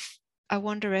wonder if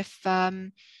that's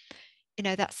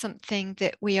something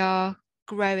that we are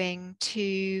growing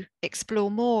to explore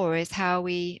more, is how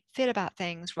we feel about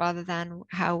things rather than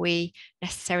how we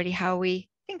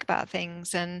think about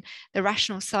things. And the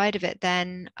rational side of it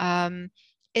then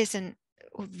isn't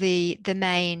the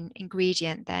main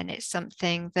ingredient. Then it's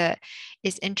something that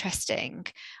is interesting,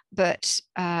 but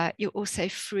you're also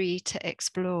free to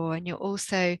explore, and you're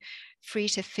also free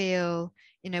to feel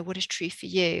what is true for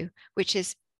you, which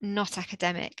is not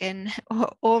academic and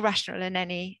or rational in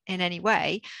any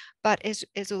way, but is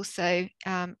also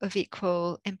of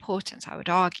equal importance, I would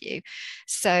argue.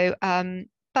 So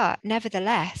but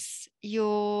nevertheless,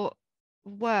 your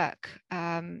work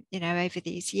over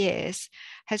these years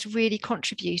has really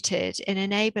contributed in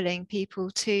enabling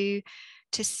people to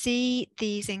see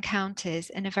these encounters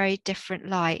in a very different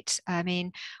light. I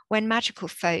mean, when Magical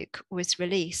Folk was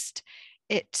released,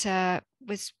 it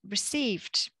was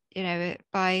received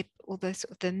by all the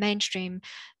sort of the mainstream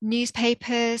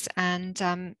newspapers, and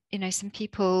some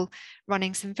people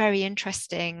running some very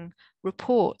interesting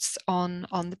reports on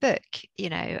the book,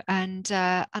 and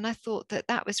I thought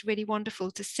that was really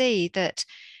wonderful to see that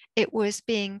it was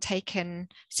being taken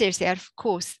seriously. And of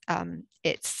course,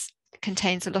 it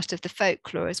contains a lot of the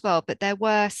folklore as well, but there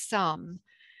were some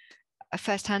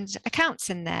first-hand accounts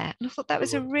in there, and I thought that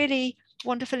was a really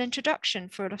wonderful introduction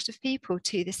for a lot of people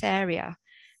to this area.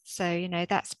 So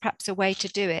that's perhaps a way to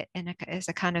do it as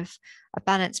a kind of a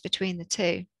balance between the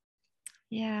two.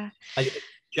 Yeah.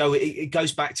 Joe, it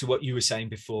goes back to what you were saying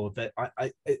before, that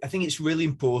I think it's really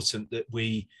important that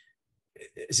we,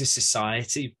 as a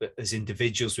society, but as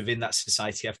individuals within that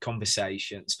society, have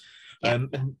conversations. Yeah.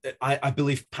 And I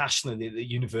believe passionately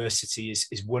that university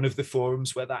is one of the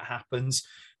forums where that happens.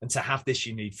 And to have this,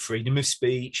 you need freedom of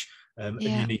speech, and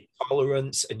you need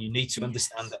tolerance, and you need to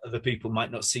understand that other people might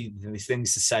not see these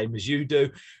things the same as you do.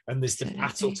 And there's the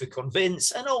battle to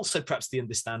convince, and also perhaps the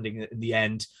understanding that in the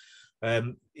end,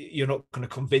 you're not going to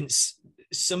convince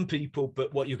some people,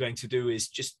 but what you're going to do is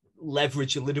just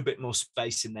leverage a little bit more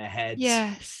space in their heads.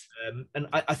 Yes. And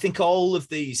I think all of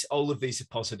these are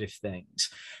positive things.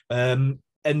 And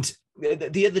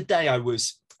the other day I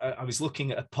was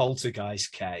looking at a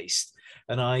poltergeist case,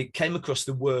 and I came across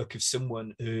the work of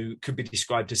someone who could be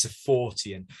described as a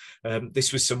Fortean.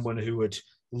 This was someone who had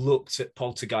looked at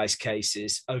poltergeist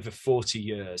cases over 40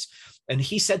 years. And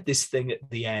he said this thing at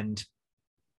the end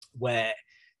where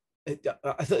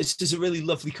I thought this is a really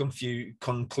lovely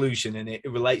conclusion, and it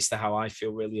relates to how I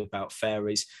feel really about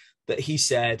fairies. That he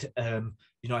said,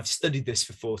 I've studied this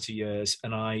for 40 years,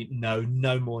 and I know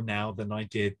no more now than I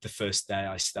did the first day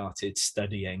I started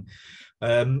studying.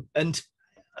 And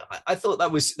I thought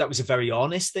that was a very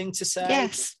honest thing to say.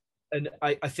 Yes. And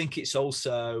I think it's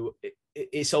also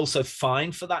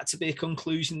fine for that to be a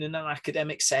conclusion in an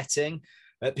academic setting,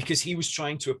 because he was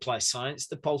trying to apply science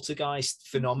to poltergeist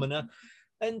phenomena.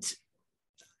 And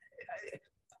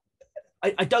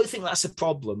I don't think that's a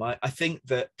problem. I think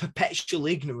that perpetual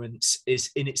ignorance is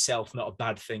in itself not a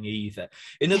bad thing either.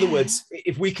 In other words,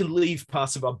 if we can leave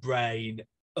part of our brain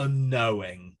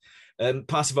unknowing,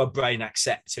 part of our brain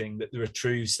accepting that there are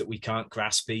truths that we can't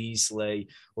grasp easily,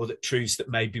 or that truths that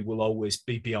maybe will always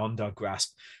be beyond our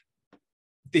grasp,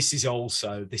 this is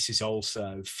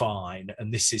also fine,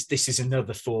 and this is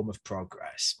another form of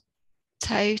progress.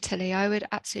 Totally, I would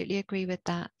absolutely agree with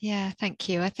that. Yeah, thank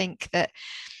you. I think that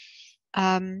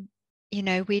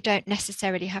we don't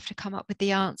necessarily have to come up with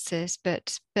the answers,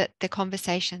 but the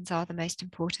conversations are the most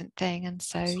important thing. And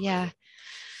so, absolutely. Yeah,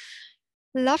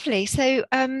 lovely. So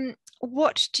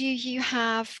what do you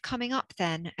have coming up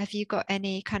then? Have you got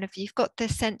any you've got the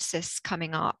census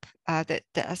coming up that,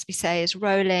 as we say, is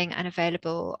rolling and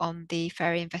available on the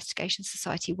Fairy Investigation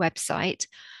Society website.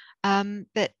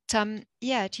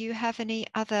 Do you have any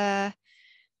other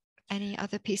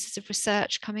pieces of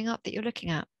research coming up that you're looking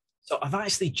at? So I've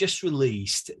actually just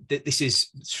released, this is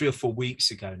 3 or 4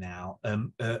 weeks ago now,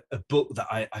 a book that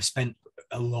I spent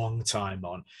a long time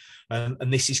on,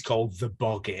 and this is called The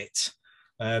Boggart.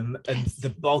 And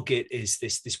the Boggart is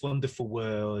this wonderful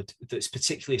word that's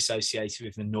particularly associated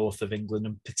with the north of England,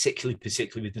 and particularly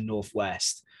with the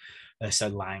northwest. So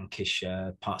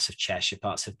Lancashire, parts of Cheshire,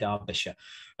 parts of Derbyshire.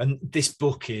 And this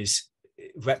book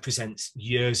represents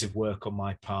years of work on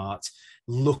my part,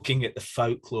 looking at the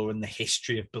folklore and the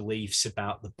history of beliefs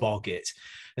about the Boggart.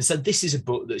 And so this is a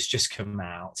book that's just come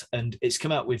out, and it's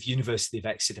come out with University of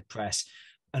Exeter Press.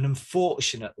 And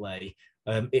unfortunately,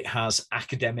 it has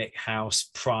academic house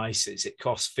prices. It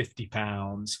costs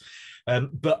 £50.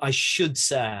 But I should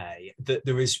say that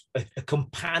there is a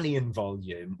companion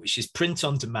volume, which is print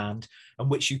on demand, and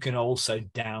which you can also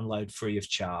download free of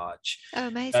charge. Oh,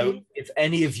 amazing. So if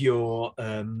any of your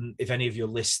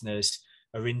listeners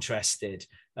are interested,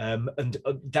 and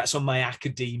that's on my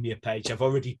academia page. I've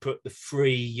already put the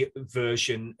free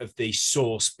version of the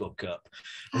source book up.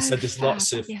 And so there's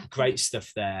lots of great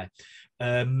stuff there.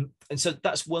 And so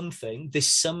that's one thing. This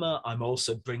summer, I'm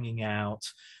also bringing out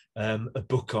a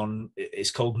book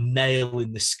it's called Nail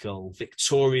in the Skull,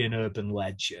 Victorian Urban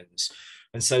Legends.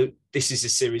 And so this is a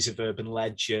series of urban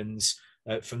legends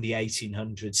from the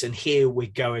 1800s. And here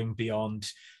we're going beyond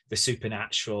the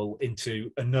supernatural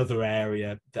into another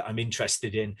area that I'm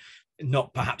interested in.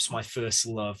 Not perhaps my first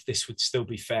love, this would still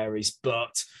be fairies,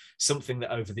 but something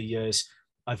that over the years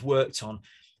I've worked on.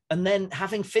 And then,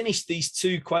 having finished these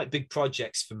 2 quite big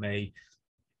projects for me,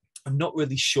 I'm not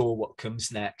really sure what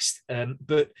comes next.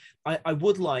 But I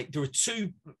would like, there are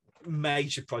 2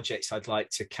 major projects I'd like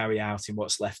to carry out in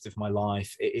what's left of my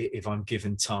life if I'm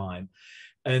given time.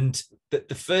 And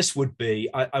the first would be,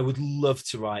 I would love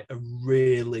to write a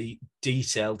really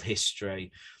detailed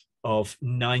history of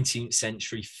 19th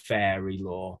century fairy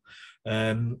lore.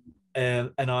 And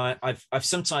I've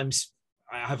sometimes,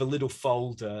 I have a little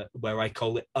folder where I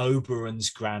call it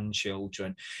Oberon's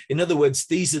grandchildren. In other words,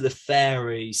 these are the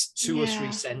fairies 2 or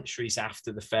 3 centuries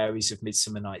after the fairies of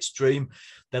Midsummer Night's Dream.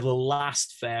 They're the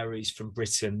last fairies from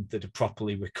Britain that are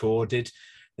properly recorded.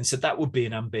 And so that would be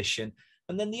an ambition.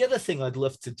 And then the other thing I'd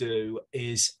love to do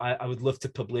is I would love to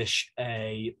publish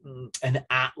an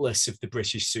atlas of the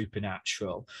British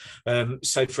supernatural.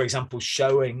 So, for example,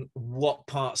 showing what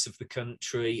parts of the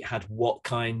country had what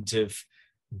kind of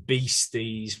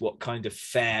beasties, what kind of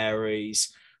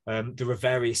fairies. There are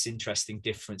various interesting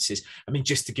differences. I mean,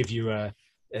 just to give you a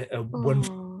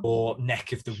one or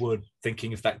neck of the wood,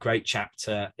 thinking of that great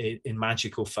chapter in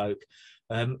Magical Folk.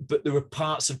 But there are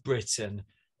parts of Britain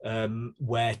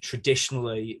where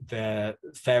traditionally the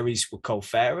fairies were called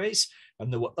fairies,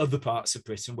 and there were other parts of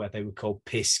Britain where they were called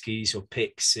piskies or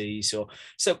pixies. Or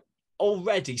so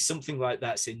already something like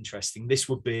that's interesting. This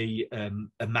would be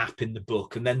a map in the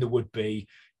book, and then there would be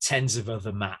tens of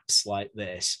other maps like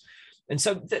this. And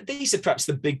so these are perhaps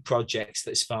the big projects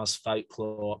that, as far as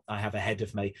folklore, I have ahead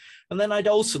of me. And then I'd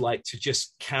also like to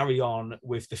just carry on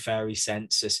with the Fairy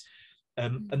Census.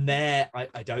 And there,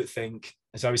 I don't think,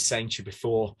 as I was saying to you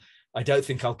before, I don't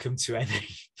think I'll come to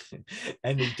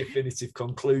any definitive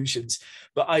conclusions.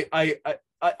 But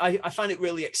I find it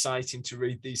really exciting to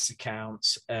read these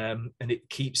accounts, and it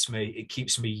keeps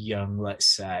me young, let's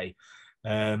say.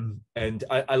 And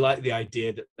I like the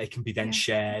idea that they can be then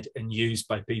shared and used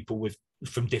by people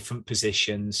from different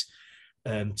positions,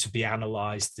 to be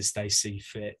analysed as they see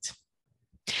fit.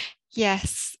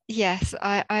 Yes,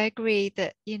 I agree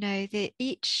that, you know,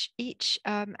 each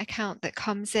account that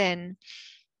comes in,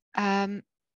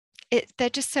 they're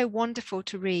just so wonderful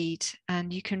to read,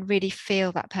 and you can really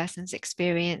feel that person's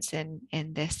experience in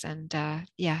this. And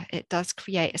it does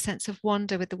create a sense of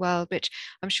wonder with the world, which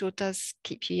I'm sure does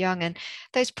keep you young. And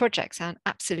those projects sound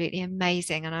absolutely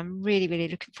amazing, and I'm really, really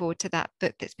looking forward to that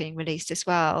book that's being released as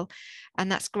well. And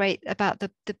that's great about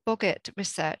the Boggart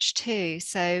research too.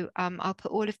 So I'll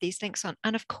put all of these links on.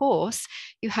 And of course,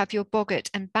 you have your Boggart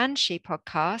and Banshee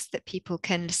podcast that people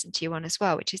can listen to you on as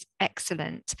well, which is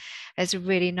excellent. There's a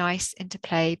really nice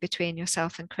interplay between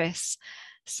yourself and Chris.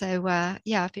 So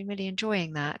I've been really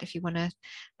enjoying that, if you want to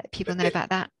let people know about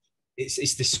that.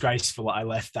 It's disgraceful that I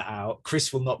left that out.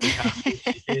 Chris will not be happy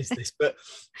if she hears this, but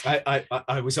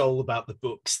I was all about the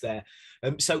books there.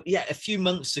 So yeah, a few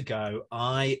months ago,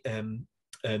 I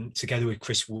together with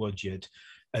Chris Woodyard,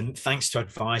 and thanks to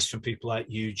advice from people like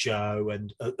you, Joe,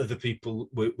 and other people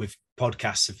with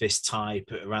podcasts of this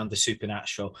type around the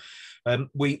supernatural,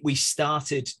 we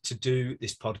started to do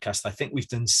this podcast. I think we've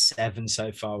done 7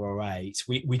 so far, or 8.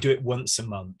 We do it once a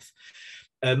month.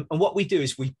 And what we do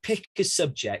is we pick a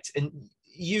subject, and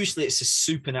usually it's a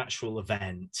supernatural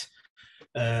event.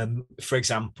 For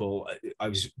example, I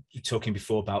was talking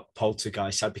before about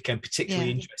poltergeist. I became particularly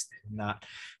interested in that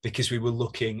because we were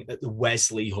looking at the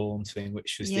Wesley haunting,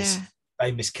 which was this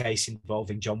famous case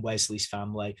involving John Wesley's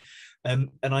family. And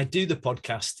I do the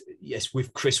podcast, yes,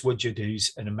 with Chris Woodyard,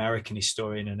 who's an American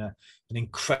historian and an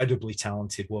incredibly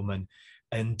talented woman.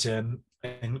 And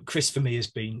Chris, for me, has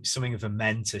been something of a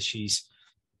mentor. She's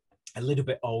a little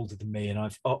bit older than me, and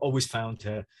I've always found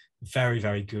her very,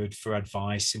 very good for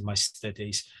advice in my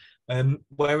studies.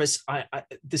 Whereas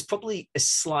there's probably a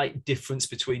slight difference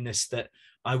between us, that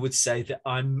I would say that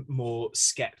I'm more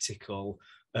skeptical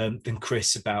than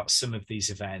Chris about some of these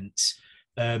events.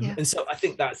 And so I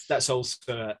think that's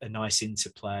also a nice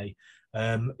interplay.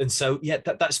 And so,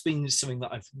 that's been something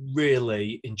that I've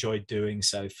really enjoyed doing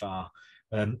so far,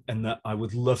 and that I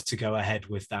would love to go ahead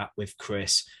with that with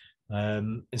Chris.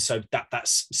 And so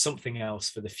that's something else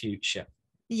for the future.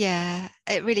 Yeah,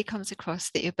 it really comes across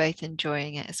that you're both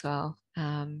enjoying it as well.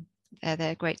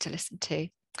 They're great to listen to.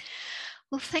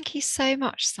 Well, thank you so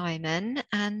much, Simon.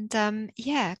 And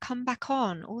come back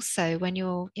on also when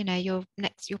your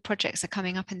projects are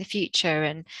coming up in the future,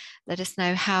 and let us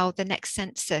know how the next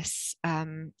census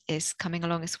is coming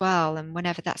along as well. And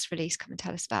whenever that's released, come and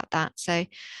tell us about that. So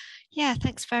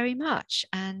thanks very much.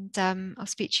 And I'll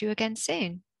speak to you again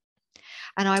soon.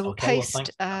 And I will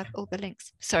post all the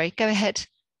links. Sorry, go ahead.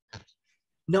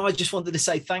 No, I just wanted to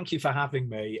say thank you for having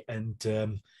me, and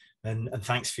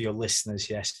thanks for your listeners,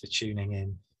 for tuning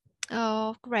in.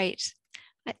 Oh, great.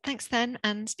 Thanks then,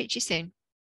 and speak to you soon.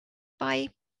 Bye.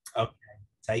 Okay,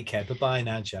 take care. Bye-bye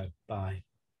now, Joe. Bye.